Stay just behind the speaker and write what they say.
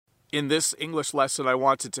In this English lesson, I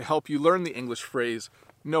wanted to help you learn the English phrase,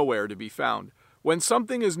 nowhere to be found. When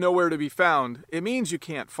something is nowhere to be found, it means you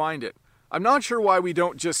can't find it. I'm not sure why we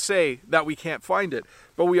don't just say that we can't find it,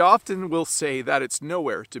 but we often will say that it's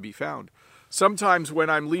nowhere to be found. Sometimes when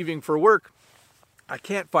I'm leaving for work, I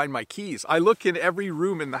can't find my keys. I look in every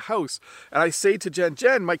room in the house and I say to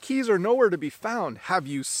Jen, my keys are nowhere to be found. Have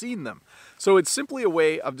you seen them? So it's simply a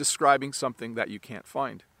way of describing something that you can't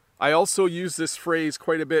find. I also use this phrase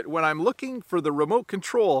quite a bit when I'm looking for the remote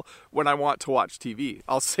control when I want to watch TV.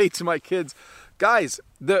 I'll say to my kids, guys,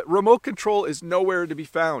 the remote control is nowhere to be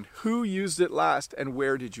found. Who used it last and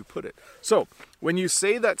where did you put it? So when you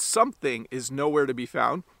say that something is nowhere to be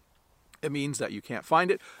found, it means that you can't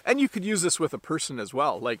find it. And you could use this with a person as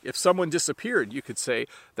well. Like if someone disappeared, you could say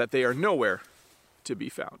that they are nowhere to be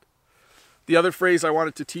found. The other phrase I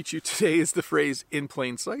wanted to teach you today is the phrase in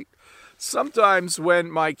plain sight. Sometimes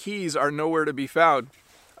when my keys are nowhere to be found,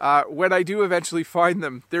 when I do eventually find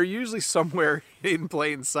them, they're usually somewhere in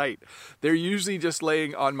plain sight. They're usually just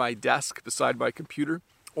laying on my desk beside my computer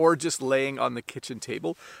or just laying on the kitchen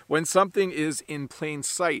table. When something is in plain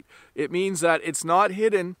sight, it means that it's not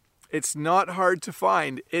hidden. It's not hard to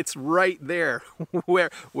find. It's right there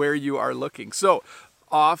where you are looking. So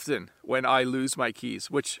often when I lose my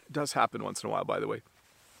keys, which does happen once in a while, by the way,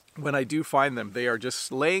 when I do find them, they are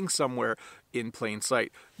just laying somewhere in plain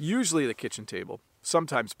sight, usually the kitchen table,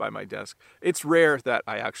 sometimes by my desk. It's rare that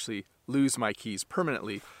I actually lose my keys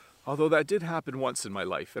permanently, although that did happen once in my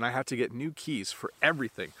life, and I had to get new keys for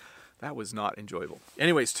everything. That was not enjoyable.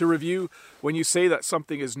 Anyways, to review, when you say that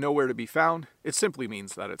something is nowhere to be found, it simply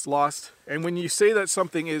means that it's lost. And when you say that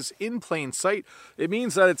something is in plain sight, it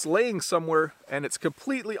means that it's laying somewhere and it's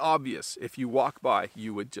completely obvious. If you walk by,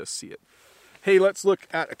 you would just see it. Hey, let's look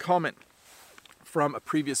at a comment from a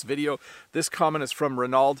previous video. This comment is from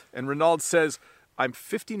Ronald, and Ronald says, I'm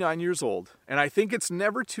 59 years old, and I think it's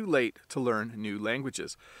never too late to learn new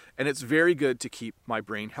languages, and it's very good to keep my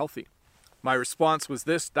brain healthy. My response was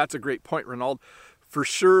this: that's a great point, Ronald. For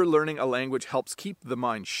sure, learning a language helps keep the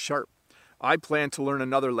mind sharp. I plan to learn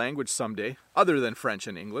another language someday, other than French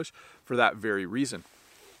and English, for that very reason.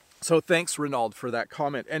 So thanks, Ronald, for that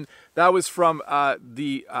comment. And that was from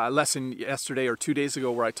the lesson yesterday or 2 days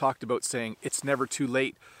ago where I talked about saying it's never too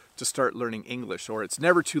late to start learning English, or it's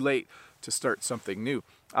never too late to start something new.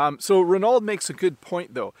 So Ronald makes a good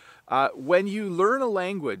point, though. When you learn a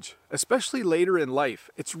language, especially later in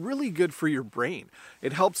life, it's really good for your brain.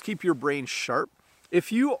 It helps keep your brain sharp.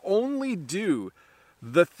 If you only do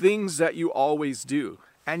the things that you always do,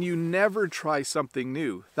 and you never try something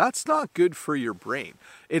new, that's not good for your brain.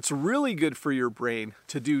 It's really good for your brain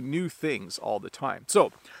to do new things all the time.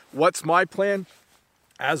 So, what's my plan?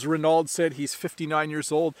 As Ronald said, he's 59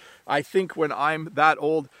 years old. I think when I'm that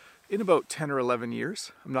old, in about 10 or 11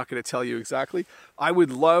 years, I'm not going to tell you exactly, I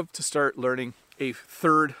would love to start learning a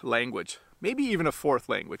third language. Maybe even a fourth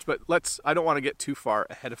language, but I don't want to get too far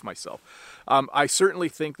ahead of myself. I certainly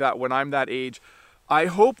think that when I'm that age, I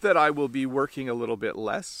hope that I will be working a little bit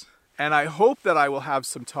less, and I hope that I will have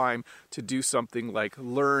some time to do something like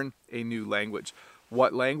learn a new language.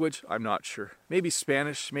 What language? I'm not sure. Maybe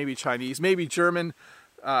Spanish, maybe Chinese, maybe German,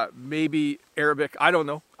 maybe Arabic. I don't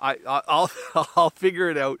know. I'll figure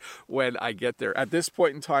it out when I get there. At this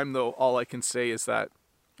point in time, though, all I can say is that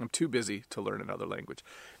I'm too busy to learn another language.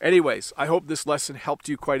 Anyways, I hope this lesson helped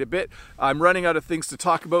you quite a bit. I'm running out of things to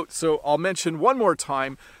talk about, so I'll mention one more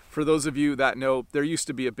time. For those of you that know, there used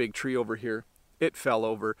to be a big tree over here. It fell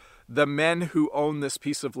over. The men who own this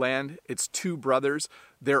piece of land, it's two brothers.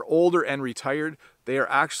 They're older and retired. They are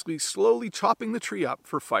actually slowly chopping the tree up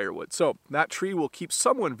for firewood. So that tree will keep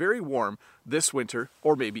someone very warm this winter,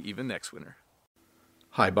 or maybe even next winter.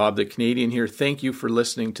 Hi, Bob the Canadian here. Thank you for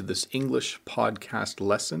listening to this English podcast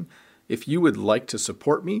lesson. If you would like to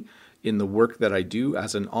support me in the work that I do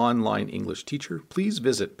as an online English teacher, please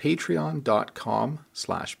visit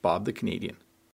patreon.com/BobTheCanadian.